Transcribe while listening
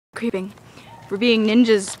Creeping. We're being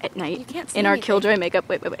ninjas at night in our Killjoy makeup.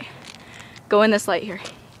 Wait. Go in this light here.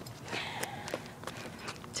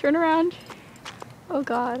 Turn around. Oh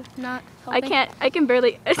god. Not helping. I can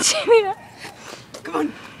barely achieve it. Come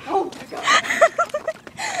on. Oh my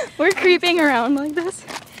god. We're creeping around like this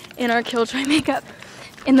in our Killjoy makeup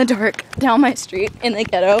in the dark down my street in the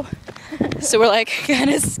ghetto. So we're like kind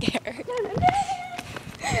of scared.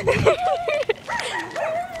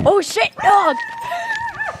 Oh shit, dog!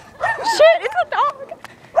 Shit, it's a dog!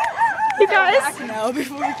 You guys? Back now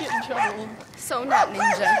before we get in trouble. So not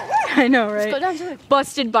ninja. I know, right? Let's go down to the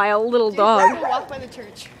Busted by a little We're dog. gonna walk by the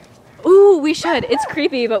church. Ooh, we should. It's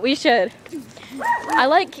creepy, but we should. I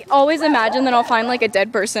like always imagine that I'll find like a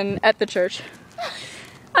dead person at the church.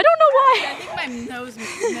 I don't know why. I think my nose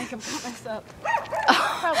makeup got messed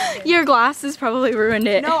up. Your glasses probably ruined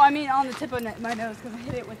it. No, I mean on the tip of my nose because I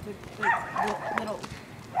hit it with the little.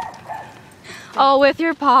 Oh, with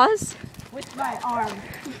your paws? With my arm.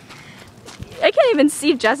 I can't even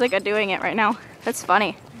see Jessica doing it right now. That's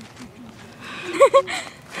funny.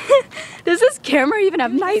 Does this camera even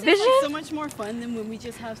have night vision? It's so much more fun than when we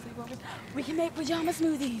just have sleepovers. We can make pajama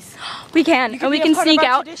smoothies. We can, and we can sneak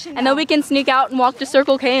out, and then we can sneak out and walk to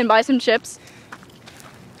Circle K and buy some chips.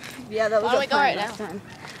 Yeah, that was Why don't we go right now?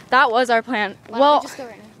 That was our plan. Why don't Well, we just go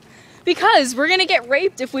right now? because we're gonna get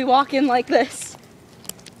raped if we walk in like this.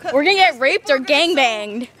 We're gonna get raped or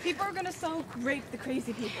gangbanged. People are gonna so rape the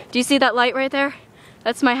crazy people. Do you see that light right there?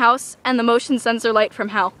 That's my house and the motion sensor light from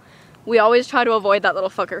hell. We always try to avoid that little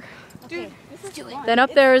fucker. Dude, this is fun. Then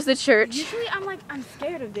up there is the church. Usually I'm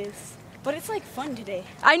scared of this, but it's like fun today.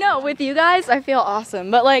 I know, with you guys, I feel awesome.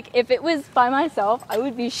 But like, if it was by myself, I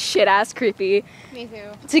would be shit-ass creepy Me too.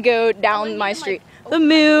 to go down my street. The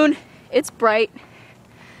moon, it's bright,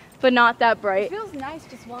 but not that It bright. feels nice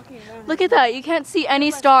just walking around. Look at that, you can't see any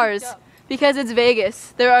stars because it's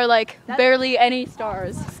Vegas. There are like barely any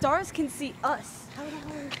stars. Stars can see us. How the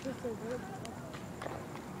hell are we supposed to avoid that?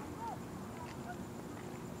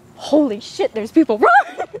 Holy shit, there's people. Run!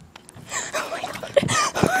 Oh my god.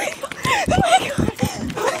 Oh my god. Oh my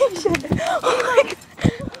god. Holy shit.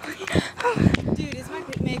 Oh my god. Dude, is my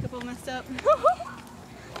makeup all messed up?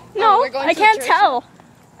 No, we're going I to the can't church. tell.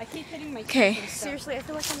 I keep hitting my Okay. cheeks and stuff. Seriously, I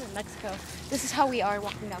feel like I'm in Mexico. This is how we are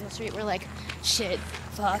walking down the street. We're like, shit,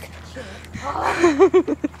 fuck.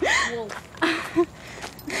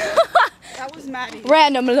 That was Maddie.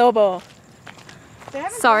 Random Lobo. They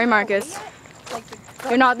haven't Sorry, gone Marcus. away yet? Like the-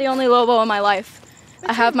 You're not the only Lobo in my life.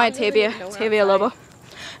 I have my mom doesn't even know we're Tavia outside. Lobo.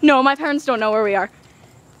 No, my parents don't know where we are.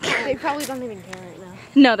 They probably don't even care right now.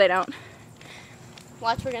 No, they don't.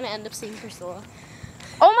 Watch, we're gonna end up seeing Priscilla.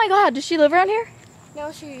 Oh my god, does she live around here?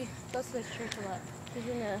 No, she goes to the church a lot. She's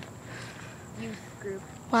in a youth group.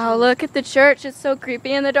 Wow, look at the church. It's so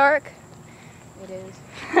creepy in the dark. It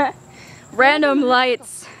is. Random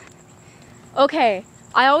lights. Okay,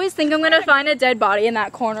 I always think I'm gonna find a dead body in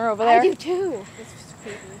that corner over there. I do too. It's just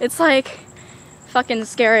creepy. It's like fucking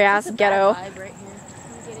scary ass It's a ghetto. bad vibe right here.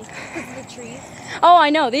 I'm getting because of the trees. Oh, I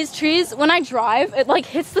know. These trees, when I drive, it like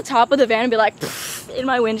hits the top of the van and be like in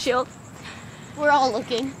my windshield. We're all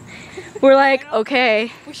looking. We're like,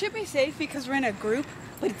 okay. We should be safe because we're in a group,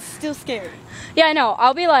 but it's still scary. Yeah, I know.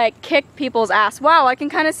 I'll be like, kick people's ass. Wow, I can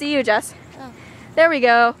kind of see you, Jess. Oh. There we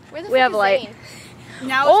go. Where the We fuck have is light. Zane?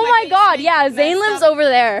 Now Oh is my face god, being yeah, Zane messed lives up? over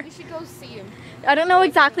there. We should go see him. I don't know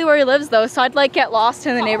exactly where he lives though, so I'd like get lost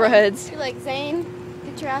in the neighborhoods. Be like, Zane,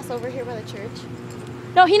 get your ass over here by the church.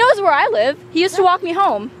 No, he knows where I live. He used to walk me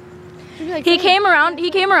home. She'd be like, He "Zane."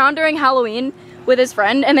 came around during Halloween with his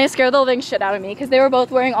friend and they scared the living shit out of me because they were both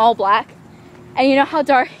wearing all black. And you know how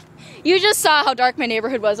dark, you just saw how dark my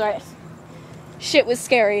neighborhood was, right? Shit was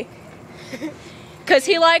scary. Cause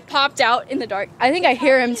he like popped out in the dark. I think I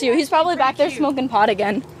hear him too. He's probably back there smoking pot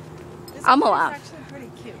again. This I'm one is allowed. actually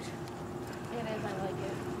pretty cute. It is, I like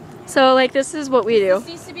it. So like this is what we do This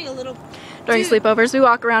needs to be a little. during Dude, sleepovers. We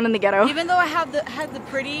walk around in the ghetto. Even though I had the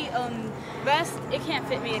pretty vest, it can't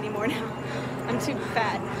fit me anymore now. I'm too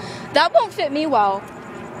fat. That won't fit me well.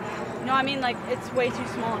 No, I mean like it's way too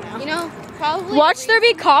small now. You know, probably. Watch there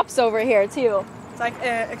be cops over here too. It's like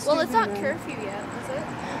Well, it's not curfew. curfew yet, is it?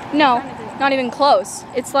 No, not even close.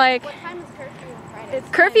 It's like, What time is curfew on Friday? It's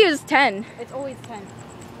curfew is 10. It's always 10.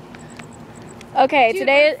 Okay, Dude,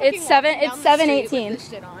 today we're it's fucking walking it's down the street 7:18. with this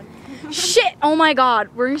shit on. Shit, oh my god,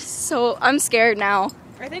 I'm scared now.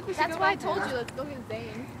 I think we should That's go why I back told there. you, let's go get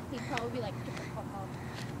Zane. He'd probably be like, "Get the fuck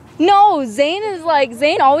off." No, Zane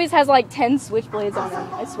always has like 10 switchblades on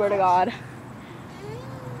him, I swear to god.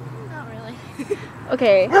 Not really.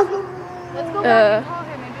 Okay, Let's go back and call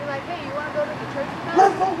him and be like, hey, you want to go to the church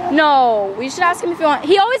with us? no, we should ask him if he wants.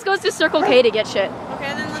 He always goes to Circle K to get shit.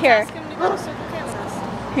 Okay, then let's Here. Ask him to go to Circle K with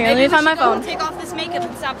us. Here, let me find my phone. Take off this makeup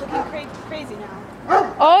and stop looking crazy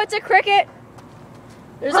now. Oh, it's a cricket.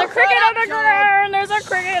 There's a cricket on the ground. There's a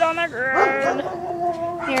cricket on the ground.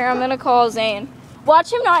 Here, I'm gonna call Zane.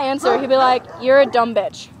 Watch him not answer. He'll be like, "You're a dumb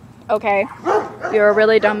bitch." Okay, you're a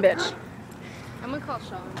really dumb bitch. I'm gonna call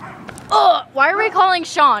Sean. Ugh, why are we calling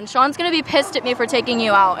Sean? Sean's gonna be pissed at me for taking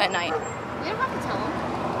you out at night. You don't have to tell him.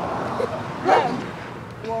 Yeah.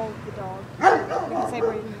 Well, the dog. We can say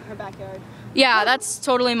we're in her backyard. Yeah, that's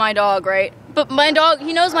totally my dog, right? But my dog,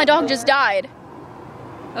 he knows my dog just died.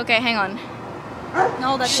 Okay, hang on.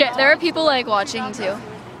 No, that's Shit, there are people like watching too.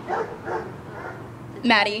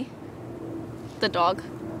 Maddie, the dog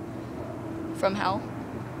from hell.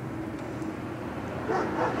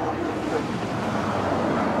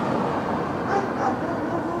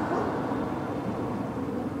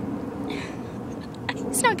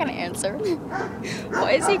 He's not gonna answer.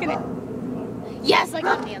 Why is he gonna? Yes, I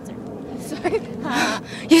got the answer. Sorry.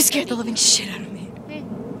 You scared the living shit out of me. Hey,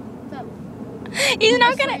 what's up? He's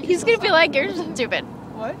not gonna. He's gonna be like, "You're stupid."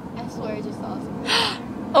 What? I swear I just saw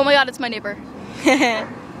something. Oh my god, it's my neighbor.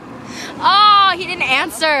 Oh, he didn't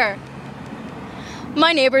answer.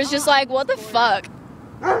 My neighbor's just like, "What the fuck?"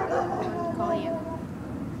 Call you.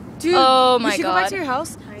 Dude, Oh my you should go back God. to your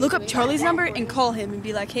house, look up Charlie's number, and call him and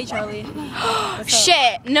be like, "Hey, Charlie." What's up?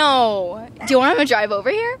 Shit, no. Do you want him to drive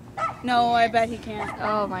over here? No, I bet he can't.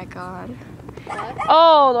 Oh my god.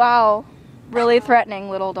 Oh, wow. Really threatening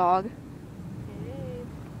little dog.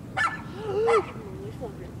 Oh,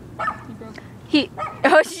 you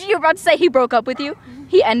were about to say he broke up with you?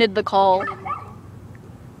 He ended the call.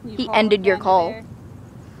 He ended your call.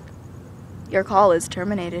 Your call is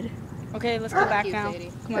terminated. Okay, let's go back now.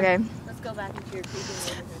 Come on. Okay. Let's go back into your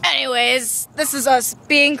creepy. Anyways, this is us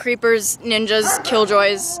being creepers, ninjas,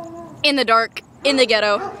 killjoys, in the dark, in the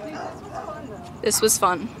ghetto. This was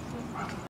fun.